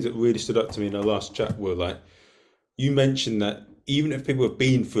 two things that really stood out to me in our last chat were like, you mentioned that even if people have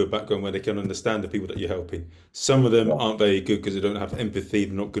been through a background where they can understand the people that you're helping, some of them Yeah. aren't very good because they don't have empathy,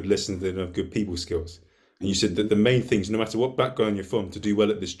 they're not good listeners, they don't have good people skills. And you said that Mm-hmm. the main things, no matter what background you're from, to do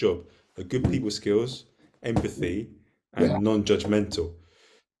well at this job, are good people skills, empathy, Yeah. and non-judgmental.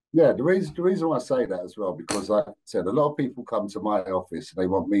 Yeah, the reason why I say that as well, because like I said, a lot of people come to my office and they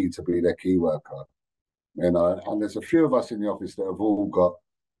want me to be their key worker. And there's a few of us in the office that have all got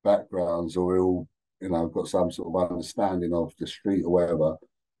backgrounds or we all, got some sort of understanding of the street or whatever.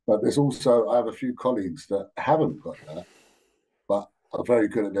 But there's also I have a few colleagues that haven't got that, but are very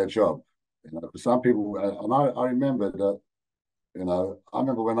good at their job. For some people, and I remember that, I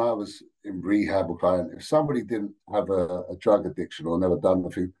remember when I was in rehab or client, if somebody didn't have a drug addiction or never done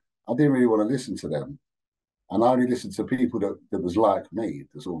nothing, I didn't really want to listen to them. And I only listened to people that was like me,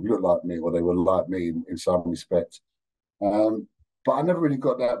 that sort of looked like me, or they were like me in some respects. But I never really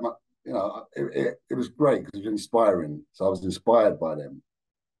got that much, it was great because it was inspiring. So I was inspired by them.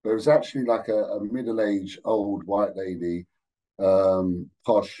 But it was actually like a middle-aged, old white lady,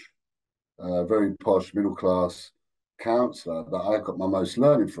 posh, very posh, middle-class counselor that I got my most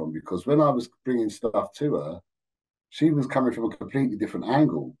learning from because when I was bringing stuff to her, she was coming from a completely different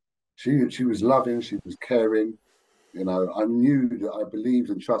angle. She was loving, she was caring. I knew that I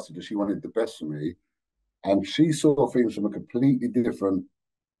believed and trusted that she wanted the best for me. And she saw things from a completely different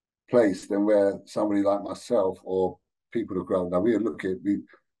place than where somebody like myself or people have grown. Now, we look at, do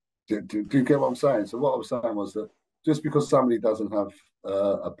you get what I'm saying? So, what I was saying was that just because somebody doesn't have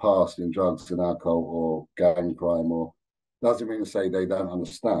a past in drugs and alcohol or gang crime, or doesn't mean to say they don't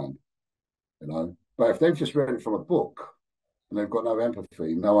understand. But if they've just read it from a book and they've got no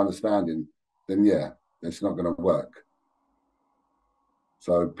empathy, no understanding, then yeah, it's not going to work.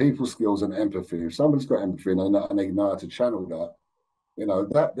 So people skills and empathy. If somebody's got empathy and they know how to channel that,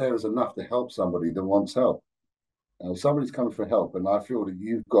 that there is enough to help somebody that wants help. If somebody's coming for help, and I feel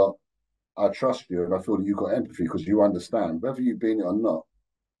that I trust you, and I feel that you've got empathy because you understand, whether you've been it or not,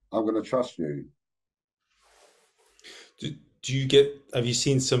 I'm going to trust you. Do you have you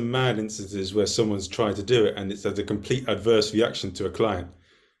seen some mad instances where someone's tried to do it and it's had a complete adverse reaction to a client?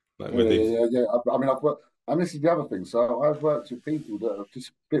 Like Yeah, where they've, yeah, yeah, yeah. I mean, I've worked, and this is the other thing. So I've worked with people that are just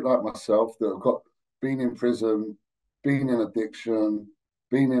a bit like myself that have been in prison, been in addiction,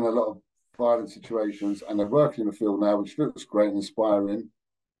 been in a lot of violent situations, and they're working in the field now, which looks great and inspiring,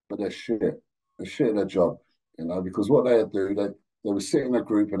 but they're shit. They're shit at their job, because what they do, they would sit in a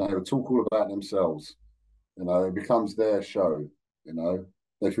group and they would talk all about themselves. It becomes their show. You know,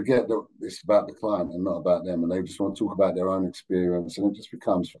 they forget that it's about the client and not about them, and they just want to talk about their own experience, and it just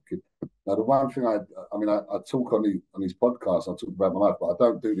becomes fucking. Now, the one thing I talk on these podcasts, I talk about my life, but I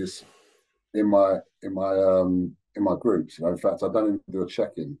don't do this in my groups. In fact, I don't even do a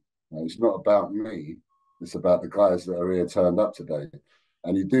check-in. It's not about me. It's about the guys that are here turned up today.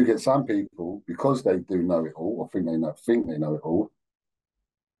 And you do get some people because they do know it all, or think they know it all.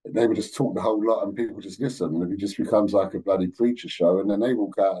 They would just talk the whole lot, and people just listen, and it just becomes like a bloody preacher show. And then they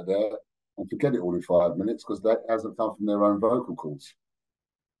walk out of there and forget it all in 5 minutes because that hasn't come from their own vocal cords.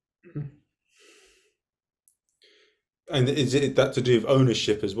 and is it that to do with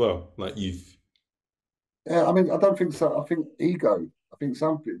ownership as well? Like you've, Yeah, I mean, I don't think so. I think ego. I think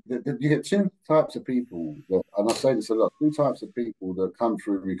you get two types of people that, and I say this a lot. Two types of people that come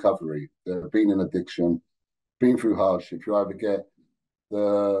through recovery that have been in addiction, been through hardship. You either get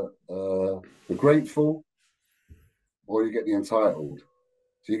the grateful, or you get the entitled.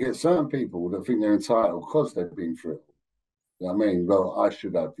 So you get certain people that think they're entitled because they've been through it. You know what I mean? Well, I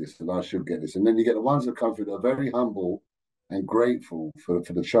should have this and I should get this. And then you get the ones that come through that are very humble and grateful for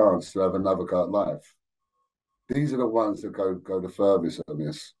the chance to have another go at life. These are the ones that go the furthest on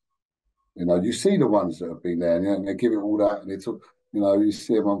this. You see the ones that have been there, and they give it all that, and they talk. You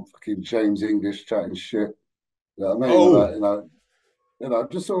see him on fucking James English chatting shit. You know what I mean? And Oh,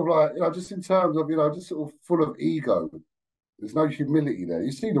 just sort of like, just in terms of, just sort of full of ego. There's no humility there.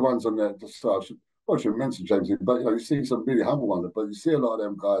 You see the ones on there, just I should mention James, but you see some really humble ones, but you see a lot of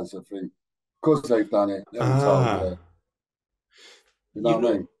them guys that think because they've done it, they're entitled ah, to, you you know what I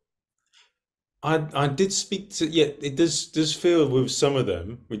know, mean? I did speak to, yeah, it does feel with some of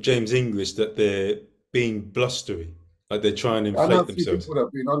them, with James English, that they're being blustery, like they're trying to I know inflate a few themselves. people that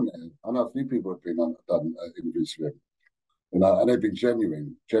have been on there. I know a few people have been on done interviews with him, and they've been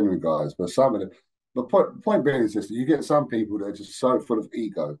genuine guys. But some of them, the point being is this: you get some people that are just so full of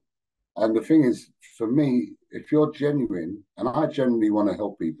ego. And the thing is, for me, if you're genuine, and I genuinely want to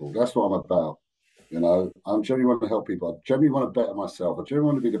help people, that's what I'm about. I'm genuinely want to help people. I genuinely want to better myself. I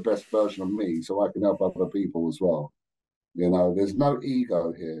genuinely want to be the best version of me so I can help other people as well. There's no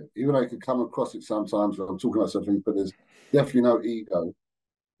ego here. Even though I could come across it sometimes when I'm talking about something, but there's definitely no ego.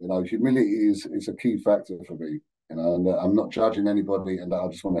 Humility is a key factor for me. And I'm not judging anybody, and I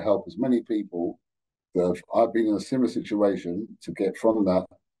just want to help as many people that I've been in a similar situation to get from that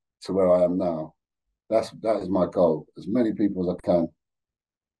to where I am now. That is my goal. As many people as I can.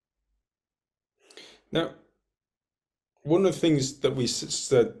 Now, one of the things that we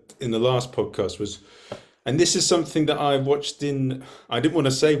said in the last podcast was, and this is something that I watched in, I didn't want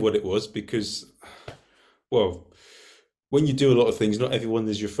to say what it was because, well, when you do a lot of things, not everyone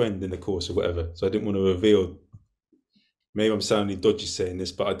is your friend in the course or whatever. So I didn't want to reveal. Maybe I'm sounding dodgy saying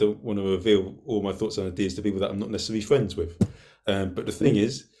this, but I don't want to reveal all my thoughts and ideas to people that I'm not necessarily friends with. But the thing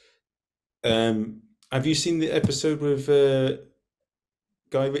is, have you seen the episode with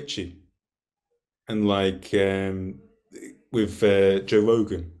Guy Ritchie and with Joe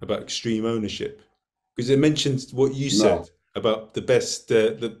Rogan about extreme ownership? Because it mentions what you No, said about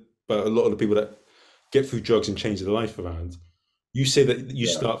about a lot of the people that get through drugs and change their life around. You say that you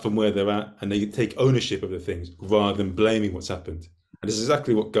yeah, start from where they're at and they take ownership of the things rather than blaming what's happened. And this is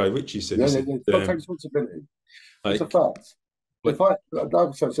exactly what Guy Ritchie said. He yeah, yeah, said, yeah. It's got to take responsibility. It's a like, fact. like, If I like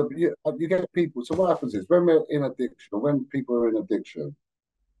I said, so you get people. So what happens is when we're in addiction, or when people are in addiction,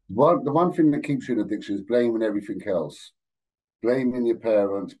 the one thing that keeps you in addiction is blaming everything else, blaming your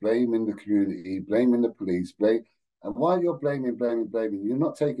parents, blaming the community, blaming the police, blame. And while you're blaming, you're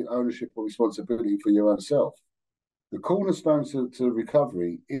not taking ownership or responsibility for your own self. The cornerstone to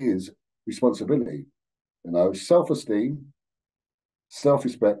recovery is responsibility. Self-esteem,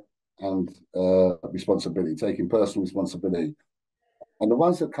 self-respect, and responsibility, taking personal responsibility. And the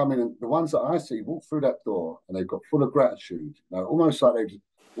ones that come in, the ones that I see walk through that door, and they've got full of gratitude, almost like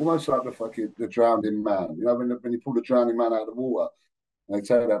the drowning man. When you pull the drowning man out of the water, and they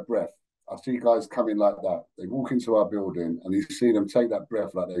take that breath. I see guys coming like that. They walk into our building, and you see them take that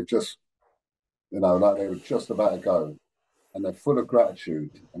breath like they've just, like they were just about to go, and they're full of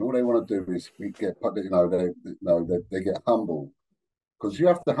gratitude. And all they want to do is get, they get humble, because you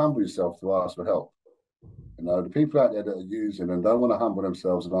have to humble yourself to ask for help. The people out there that are using and don't want to humble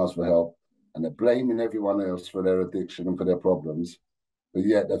themselves and ask for help, and they're blaming everyone else for their addiction and for their problems, but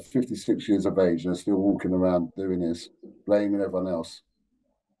yet they're 56 years of age and they're still walking around doing this, blaming everyone else.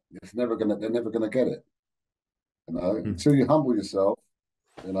 They're never gonna get it. Until you humble yourself,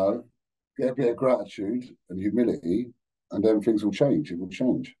 you know, get a bit of gratitude and humility, and then things will change. It will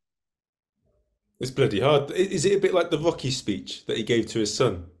change. it's bloody hard. Is it a bit like the Rocky speech that he gave to his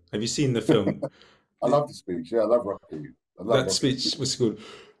son? Have you seen the film? I love the speech. Yeah, I love Rocky. I love That Rocky. speech was called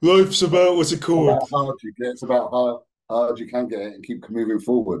 "Life's about what's it About called?" how hard you get. It's about how hard you can get it and keep moving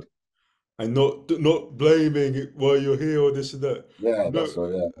forward. And not blaming it while you're here or this and that. Yeah, No, that's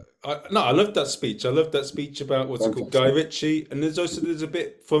right. Yeah, no, I love that speech. I love that speech about what's it called, Guy fantastic. Ritchie, and there's a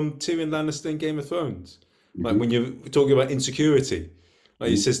bit from Tyrion Lannister in Game of Thrones, like Mm-hmm. when you're talking about insecurity, like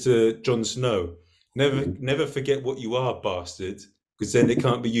he Mm-hmm. says to Jon Snow, Mm-hmm. never forget what you are, bastard, because then it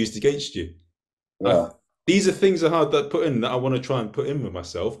can't be used against you. I, Yeah. these are things are hard to put in that I want to try and put in with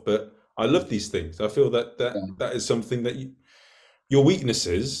myself, but I love these things. I feel that Yeah. that is something that your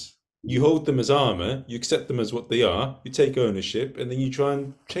weaknesses, you hold them as armor, you accept them as what they are, you take ownership, and then you try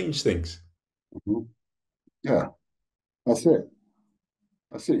and change things. Mm-hmm. Yeah. That's it.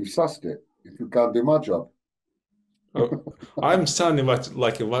 That's it. You sussed it. You could go and do my job. Oh, I'm sounding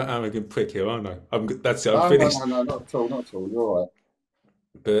like a right arrogant prick here, aren't I? That's it. I'm No, no, finished. no, no, not at all. Not at all. You're all right.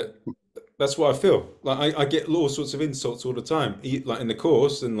 But that's what I feel. Like I get all sorts of insults all the time, like in the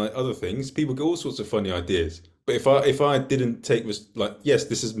course and like other things. People get all sorts of funny ideas. But if I didn't take like yes,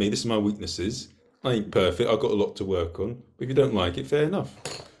 this is me. This is my weaknesses. I ain't perfect. I've got a lot to work on. But if you don't like it, fair enough.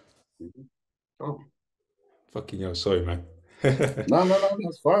 Oh. Fucking hell, sorry, man. No, no, no,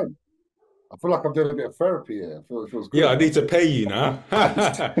 that's fine. I feel like I'm doing a bit of therapy here. It feels Yeah, good, I man. need to pay you now.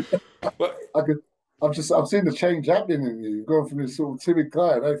 But I could. I've seen the change happening in you. You've gone from this sort of timid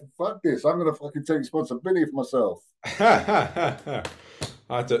guy. And fuck this. I'm gonna fucking take responsibility for myself.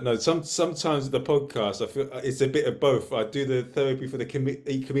 I don't know. Sometimes the podcast, I feel it's a bit of both. I do the therapy for the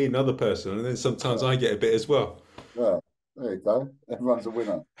comedian, other person, and then sometimes Yeah, I get a bit as well. yeah. There you go. Everyone's a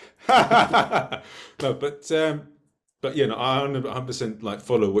winner. No, but you know, I 100% like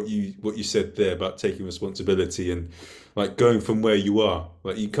follow what you said there about taking responsibility and like going from where you are.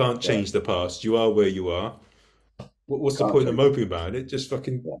 Like you can't Yeah, change the past. You are where you are. What's the can't point of change. moping about it? Just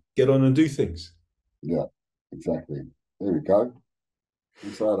fucking Yeah, get on and do things. yeah, exactly. There we go.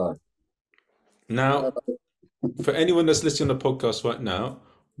 Inside out. Now, for anyone that's listening on the podcast right now,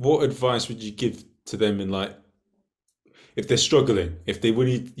 what advice would you give to them in like if they're struggling, if they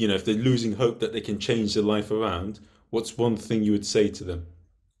really, you know, if they're losing hope that they can change their life around, what's one thing you would say to them?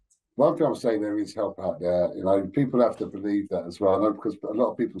 One thing I'm saying, there is help out there. People have to believe that as well. I know, because a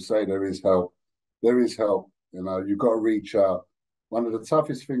lot of people say there is help. There is help. You've got to reach out. One of the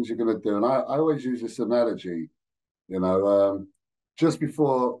toughest things you're going to do, and I always use this analogy. You know, just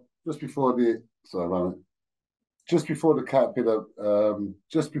before the sorry, man, just before the caterpillar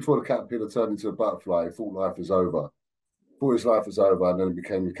turned into a butterfly, he thought life was over. Thought his life was over, and then it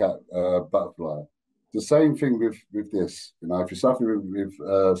became a butterfly. The same thing with this. If you're suffering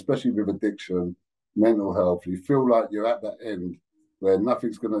especially with addiction, mental health, you feel like you're at that end where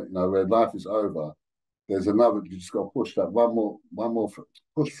nothing's gonna, where life is over. There's another. You just got to push that one more,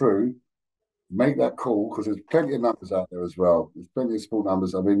 push through, make that call, because there's plenty of numbers out there as well. There's plenty of small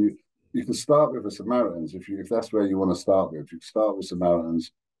numbers. I mean, you can start with the Samaritans if that's where you want to start with. You can start with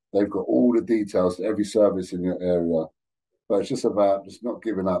Samaritans. They've got all the details to every service in your area, but it's just about just not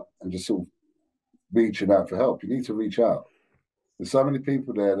giving up and just sort of reaching out for help. You need to reach out. There's so many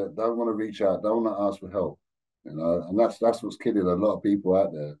people there that don't want to reach out, don't want to ask for help, and that's what's killing a lot of people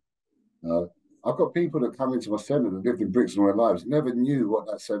out there. You know? I've got people that come into my centre that lived in bricks all their lives, never knew what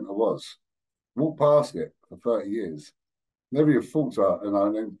that centre was, walked past it for 30 years, never even thought about,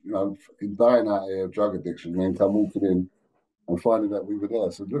 and then, in dying out here of drug addiction, and then come walking in and finding that we were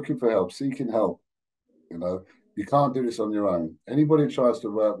there. So looking for help, seeking help, you know, you can't do this on your own. Anybody who tries to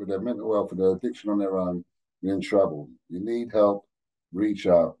work with their mental health and their addiction on their own, you're in trouble. You need help, reach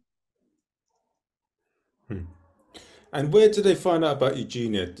out. Hmm. And where do they find out about you,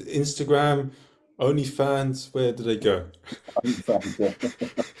 Junior? Instagram, OnlyFans, where do they go?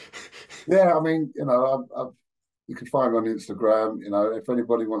 Yeah, I mean, you can find me on Instagram. If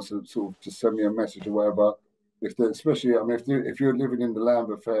anybody wants to sort of just send me a message or whatever, especially, I mean, if you're living in the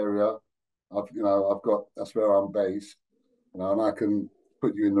Lambeth area, I've got that's where I'm based. And I can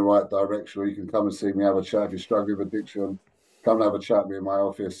put you in the right direction, or you can come and see me, have a chat. If you're struggling with addiction, come and have a chat with me in my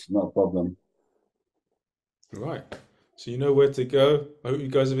office, not a problem. Right. So you know where to go. I hope you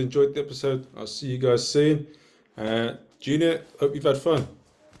guys have enjoyed the episode. I'll see you guys soon. Junior, hope you've had fun.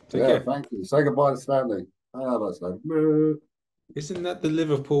 Take Yeah, care. thank you. Say goodbye to Stanley. Ah, that's Stanley. Isn't that the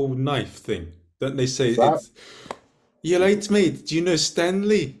Liverpool knife thing? Don't they say What's that? it's you late mate? Do you know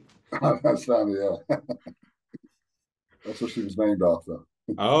Stanley? That's Stanley, yeah. That's what she was named after.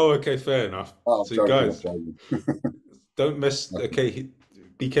 Oh, okay, fair enough. Oh, I'm So joking, I'm guys, joking. don't mess. Okay,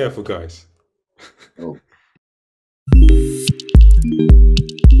 be careful, guys. Oh.